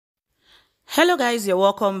Hello guys, you're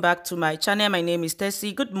welcome back to my channel. My name is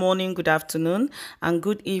Tessie. Good morning, good afternoon, and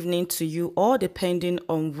good evening to you all, depending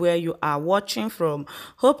on where you are watching from.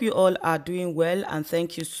 Hope you all are doing well, and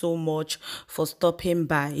thank you so much for stopping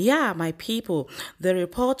by. Yeah, my people, the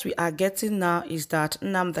report we are getting now is that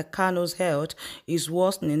Nnamdi Kanu's health is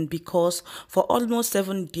worsening because for almost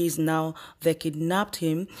 7 days now, they kidnapped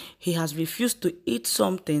him. He has refused to eat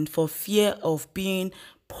something for fear of being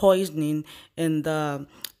poisoning in the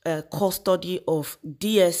custody of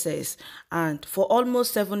DSS, and for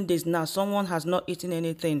almost 7 days now someone has not eaten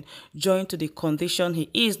anything, joined to the condition he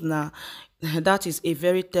is now. That is a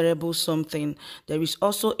very terrible something. There is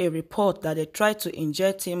also a report that they tried to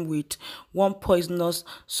inject him with one poisonous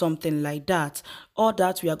something like that. All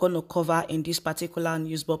that we are going to cover in this particular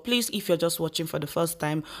news. But please, if you're just watching for the first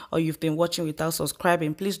time or you've been watching without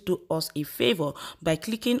subscribing, please do us a favor by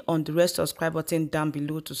clicking on the red subscribe button down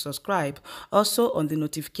below to subscribe. Also on the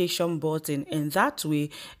notification button, and that way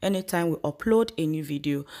anytime we upload a new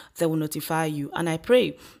video, they will notify you. And I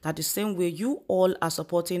pray that the same way you all are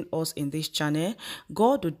supporting us in this channel,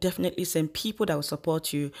 God will definitely send people that will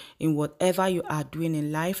support you in whatever you are doing in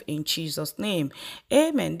life, in Jesus' name.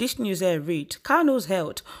 Amen. This news here read Kanu's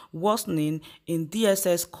health worsening in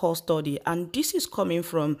DSS custody, and this is coming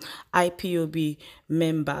from IPOB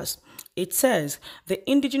members. It says the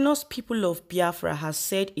indigenous people of Biafra has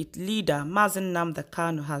said its leader Nnamdi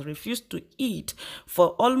Kanu has refused to eat for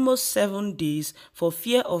almost 7 days for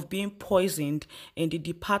fear of being poisoned in the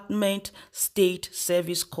Department State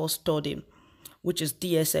Service Custody, which is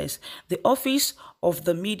DSS. The Office of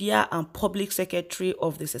the Media and Public Secretary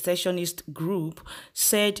of the secessionist group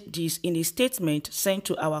said this in a statement sent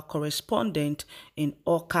to our correspondent in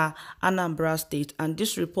Awka, Anambra State, and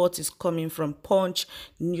this report is coming from Punch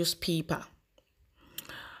newspaper.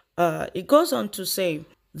 It goes on to say,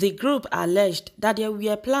 the group alleged that there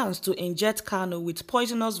were plans to inject Kanu with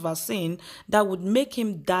poisonous vaccine that would make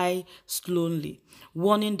him die slowly,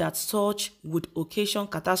 warning that such would occasion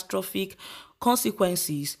catastrophic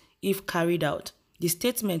consequences if carried out. The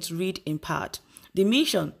statement read in part, the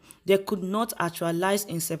mission they could not actualize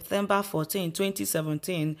in September 14,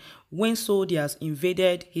 2017, when soldiers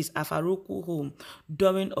invaded his Afaruku home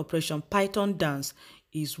during Operation Python Dance,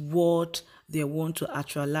 is what they want to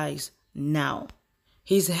actualize now.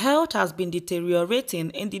 His health has been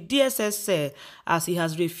deteriorating in the DSS cell as he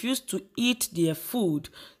has refused to eat their food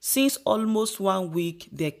since almost 1 week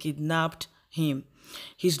they kidnapped him.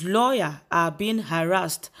 His lawyers are being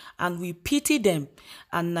harassed, and we pity them.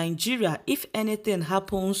 And Nigeria, if anything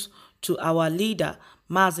happens to our leader,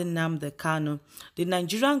 Nnamdi Kanu, the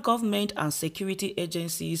Nigerian government and security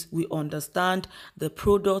agencies will understand the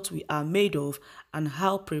product we are made of and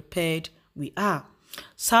how prepared we are.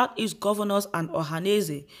 Southeast governors and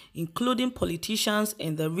Ohanese, including politicians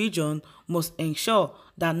in the region, must ensure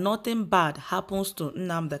that nothing bad happens to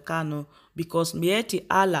Nnamdi Kanu, because Mieti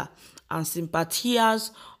Allah and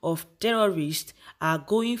sympathizers of terrorists are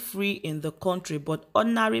going free in the country, but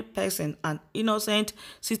ordinary persons and innocent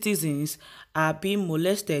citizens are being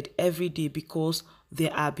molested every day because they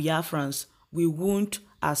are Biafrans. We won't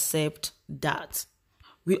accept that.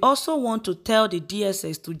 We also want to tell the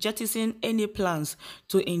DSS to jettison any plans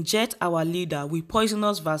to inject our leader with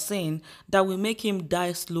poisonous vaccine that will make him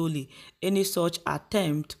die slowly. Any such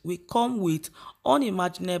attempt will come with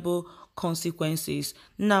unimaginable consequences.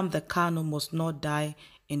 Nnamdi Kanu must not die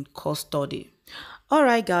in custody.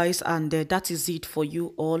 Alright guys, and that is it for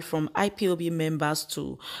you all from IPOB members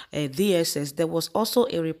to DSS. There was also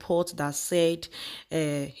a report that said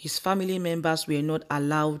his family members were not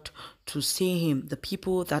allowed to see him. The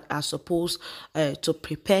people that are supposed to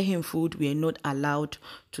prepare him food were not allowed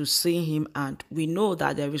to see him, and we know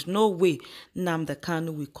that there is no way Nnamdi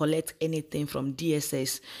Kanu will collect anything from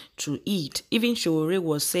DSS to eat. Even Showore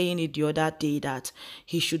was saying it the other day that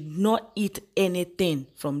he should not eat anything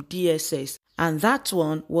from DSS. And that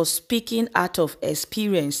one was speaking out of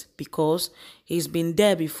experience because he's been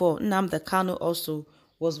there before. Nnamdi Kanu also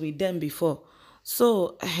was with them before.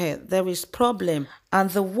 So there is problem,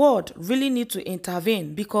 and the world really need to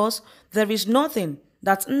intervene because there is nothing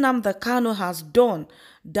that Nnamdi Kanu has done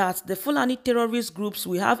that the Fulani terrorist groups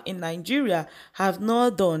we have in Nigeria have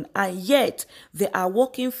not done, and yet they are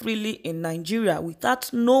working freely in Nigeria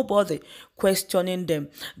without nobody questioning them.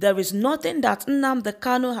 There is nothing that Nnamdi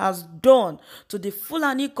Kanu has done to the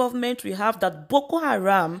Fulani government we have that Boko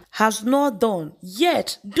Haram has not done,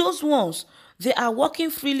 yet those ones, they are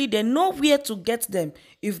working freely. They know where to get them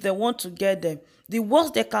if they want to get them. The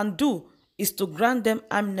worst they can do is to grant them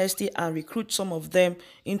amnesty and recruit some of them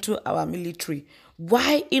into our military.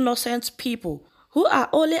 Why innocent people who are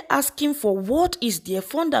only asking for what is their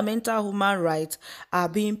fundamental human rights are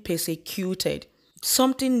being persecuted.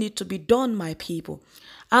 Something need to be done, my people.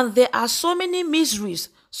 And there are so many miseries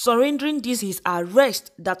surrendering this his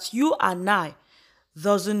arrest that you and I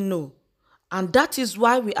doesn't know. And that is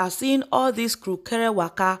why we are seeing all this krukere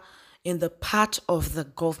waka in the part of the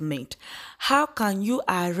government. How can you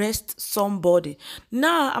arrest somebody?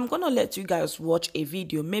 Now, I'm going to let you guys watch a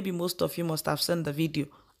video. Maybe most of you must have seen the video.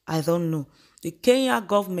 I don't know. The Kenya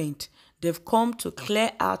government, they've come to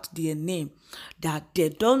clear out their name, that they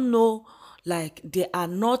don't know, like they are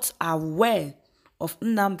not aware of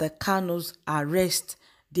Nnamdi Kanu's arrest.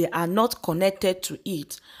 They are not connected to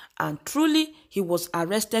it. And truly, he was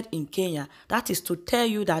arrested in Kenya. That is to tell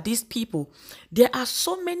you that these people, there are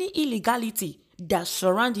so many illegality that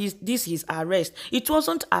surround his arrest. It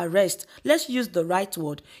wasn't arrest. Let's use the right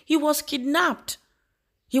word. He was kidnapped.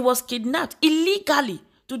 He was kidnapped illegally,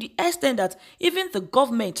 to the extent that even the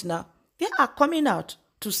government now, they are coming out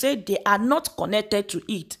to say they are not connected to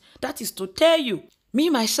it. That is to tell you, me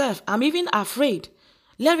myself, I'm even afraid.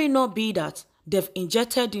 Let it not be that they've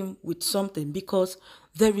injected him with something, because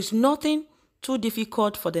there is nothing too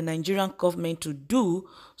difficult for the Nigerian government to do.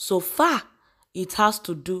 So far, it has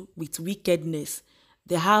to do with wickedness.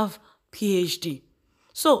 They have PhD.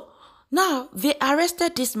 So now they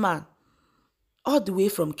arrested this man all the way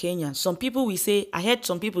from Kenya. Some people will say, I heard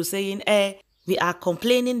some people saying, we are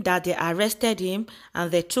complaining that they arrested him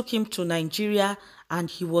and they took him to Nigeria and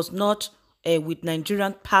he was not with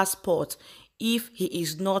Nigerian passport if he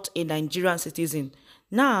is not a Nigerian citizen.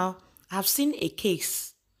 Now, I've seen a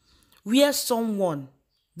case where someone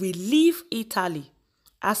will leave Italy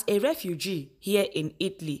as a refugee here in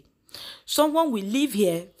Italy. Someone will leave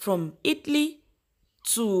here from Italy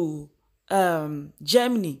to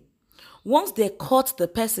Germany. Once they caught the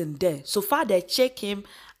person there, so far they check him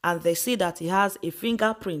and they see that he has a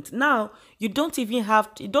fingerprint. Now, you don't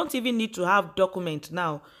even need to have document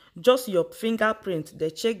now. Just your fingerprint. They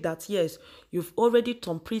check that, yes, you've already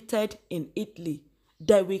thumbprinted in Italy.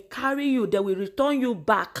 They will carry you, they will return you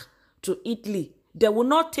back to Italy. They will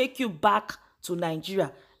not take you back to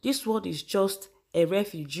Nigeria. This one is just a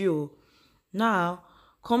refugee. Now,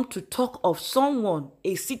 come to talk of someone,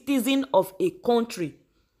 a citizen of a country.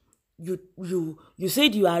 You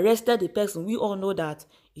said you arrested the person. We all know that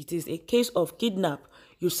it is a case of kidnap.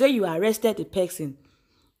 You say you arrested the person.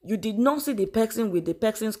 You did not see the person with the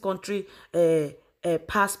person's country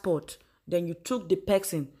passport. Then you took the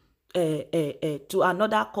person to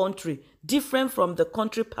another country, different from the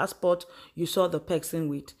country passport you saw the person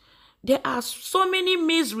with. There are so many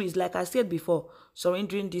miseries, like I said before,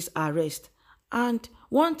 surrendering this arrest. And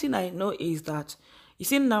one thing I know is that, you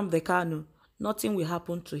see Nnamdi Kanu, nothing will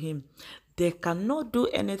happen to him. They cannot do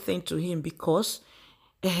anything to him because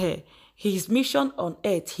his mission on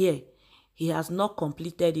earth here, he has not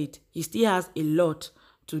completed it. He still has a lot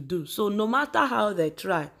to do. So no matter how they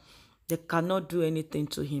try, they cannot do anything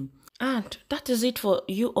to him. And that is it for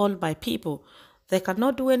you all, my people. They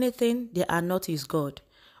cannot do anything. They are not his God.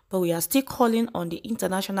 But we are still calling on the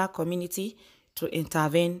international community to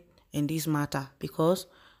intervene in this matter, because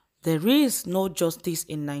there is no justice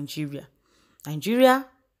in Nigeria. Nigeria,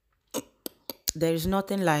 there is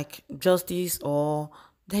nothing like justice, or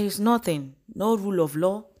there is nothing, no rule of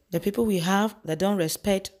law. The people we have, they don't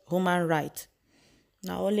respect human rights.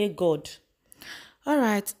 Now only God. All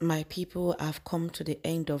right, my people, I've come to the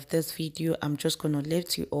end of this video. I'm just going to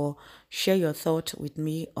let you all share your thoughts with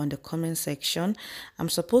me on the comment section. I'm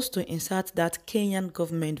supposed to insert that Kenyan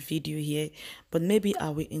government video here, but maybe I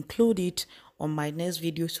will include it on my next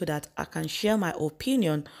video so that I can share my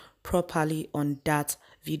opinion properly on that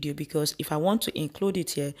video, because if I want to include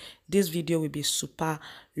it here, this video will be super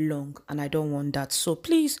long and I don't want that. So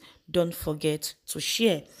please don't forget to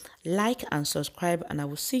share, like and subscribe, and I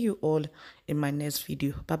will see you all in my next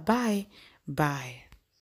video. Bye bye.